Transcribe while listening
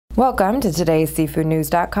Welcome to today's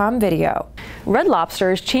SeafoodNews.com video. Red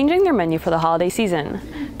Lobster is changing their menu for the holiday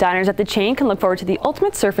season. Diners at the chain can look forward to the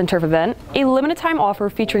Ultimate Surf and Turf event, a limited time offer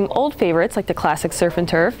featuring old favorites like the classic Surf and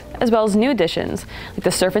Turf, as well as new additions like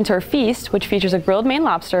the Surf and Turf Feast, which features a grilled Maine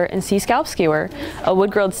lobster and sea scallop skewer, a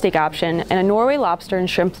wood grilled steak option, and a Norway lobster and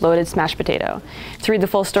shrimp loaded smashed potato. To read the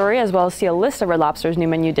full story as well as see a list of Red Lobster's new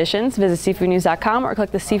menu additions, visit SeafoodNews.com or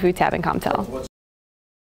click the Seafood tab in Comtel.